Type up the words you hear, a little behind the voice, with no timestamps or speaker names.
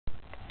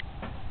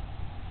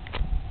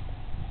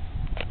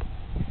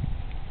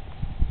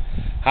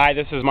Hi,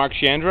 this is Mark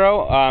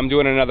Shandrow. I'm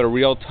doing another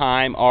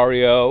real-time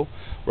REO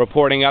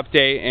reporting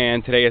update,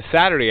 and today is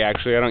Saturday.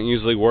 Actually, I don't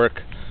usually work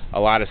a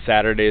lot of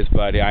Saturdays,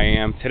 but I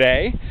am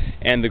today.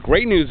 And the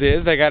great news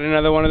is I got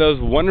another one of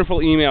those wonderful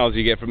emails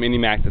you get from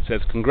Indymac that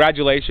says,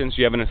 congratulations,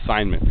 you have an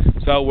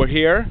assignment. So we're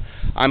here.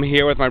 I'm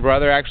here with my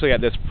brother actually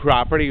at this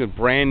property with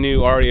brand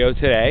new REO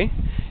today,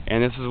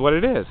 and this is what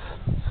it is.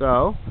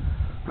 So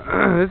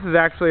this is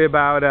actually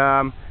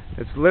about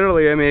it's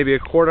literally maybe a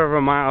quarter of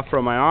a mile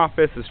from my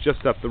office. It's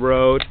just up the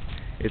road.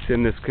 It's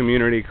in this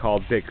community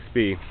called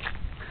Bixby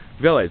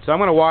Village. So I'm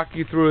going to walk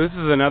you through. This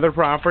is another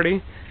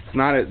property. It's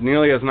not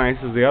nearly as nice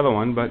as the other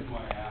one, but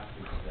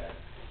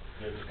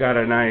it's got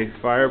a nice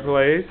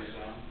fireplace.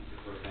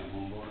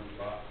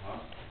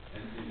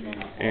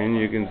 And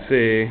you can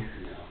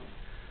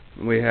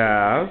see we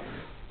have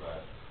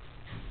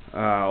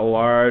a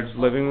large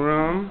living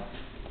room.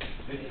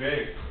 It's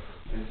big.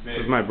 This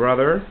is my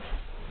brother.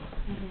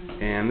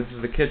 And this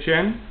is the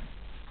kitchen.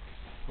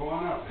 Go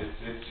on up.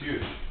 It's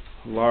huge.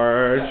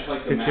 Large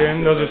like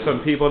kitchen. Those are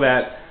some people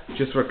that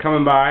just were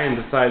coming by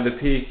and decided to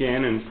peek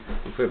in and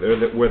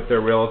with their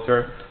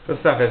realtor. This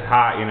stuff is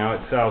hot, you know.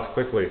 It sells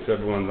quickly, so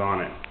everyone's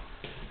on it.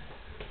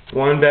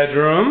 One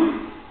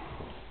bedroom.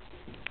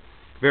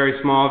 Very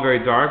small,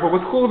 very dark. But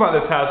what's cool about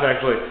this house,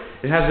 actually,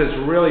 it has this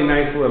really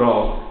nice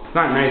little, it's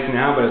not nice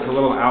now, but it's a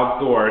little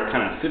outdoor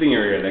kind of sitting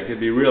area that could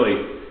be really,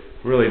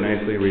 really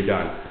nicely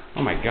redone.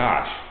 Oh my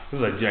gosh. This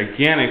is a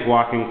gigantic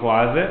walk-in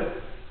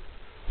closet.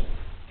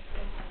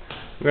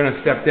 We're going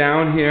to step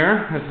down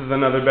here. This is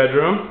another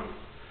bedroom.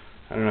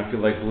 I don't know if you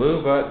like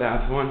blue, but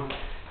that's one.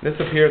 This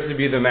appears to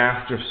be the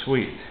master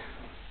suite.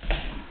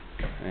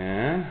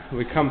 And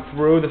we come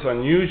through this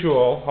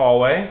unusual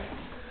hallway.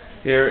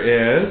 Here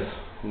is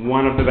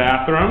one of the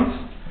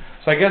bathrooms.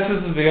 So I guess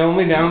this is the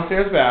only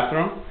downstairs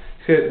bathroom.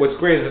 What's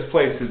great is this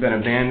place has been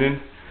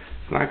abandoned.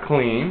 It's not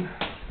clean,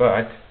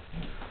 but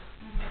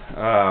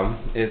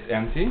it's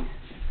empty.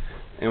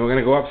 And we're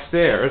going to go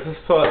upstairs,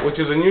 which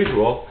is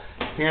unusual.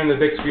 Here in the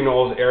Bixby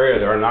Knolls area,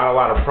 there are not a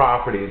lot of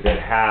properties that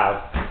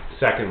have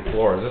second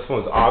floors. This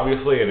one's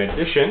obviously an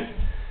addition.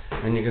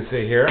 And you can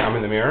see here, I'm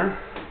in the mirror.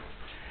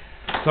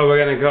 So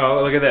we're going to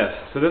go, look at this.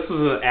 So this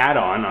was an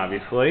add-on,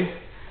 obviously.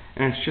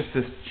 And it's just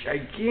this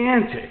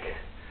gigantic,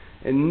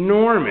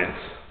 enormous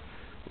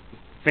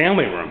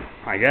family room,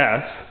 I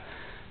guess.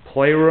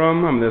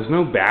 Playroom. I mean, there's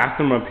no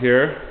bathroom up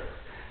here.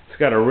 It's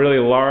got a really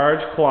large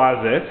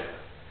closet.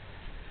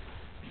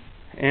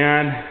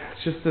 And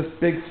it's just this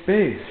big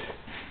space.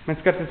 And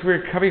it's got this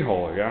weird cubby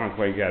hole. I don't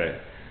quite get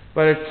it.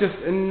 But it's just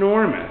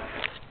enormous.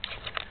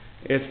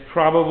 It's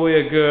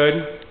probably a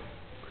good,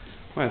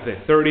 what did I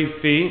say, 30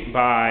 feet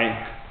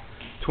by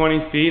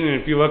 20 feet.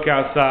 And if you look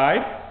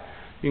outside,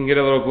 you can get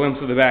a little glimpse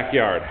of the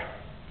backyard.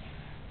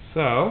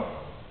 So,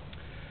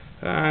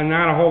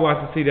 not a whole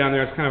lot to see down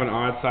there. It's kind of an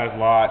odd-sized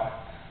lot.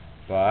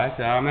 But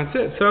that's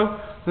it. So,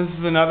 this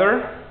is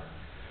another,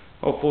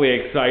 hopefully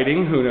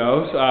exciting, who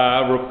knows,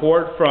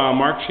 report from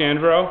Mark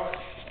Shandrow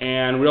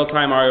and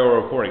real-time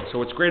REO reporting. So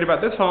what's great about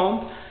this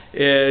home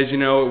is, you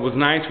know, it was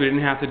nice. We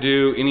didn't have to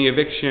do any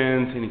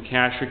evictions, any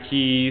cash or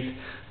keys,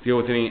 deal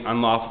with any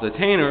unlawful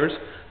detainers.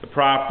 The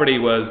property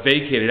was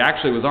vacated.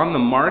 Actually, it was on the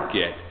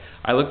market.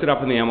 I looked it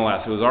up in the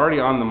MLS. It was already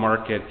on the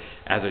market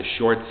as a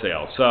short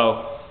sale.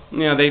 So,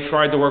 you know, they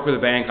tried to work with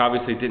the bank.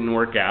 Obviously, it didn't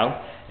work out.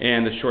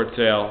 And the short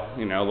sale,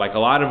 you know, like a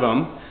lot of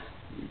them,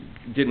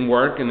 didn't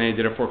work, and they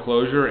did a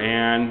foreclosure,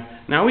 and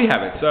now we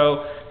have it.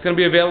 So it's going to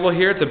be available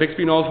here. It's a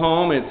Bixby Knolls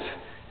home. It's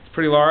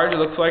pretty large, it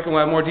looks like, and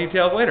we'll have more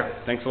details later.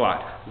 Thanks a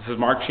lot. This is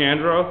Mark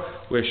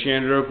Shandrow with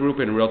Shandrow Group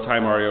and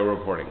Real-Time REO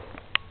Reporting.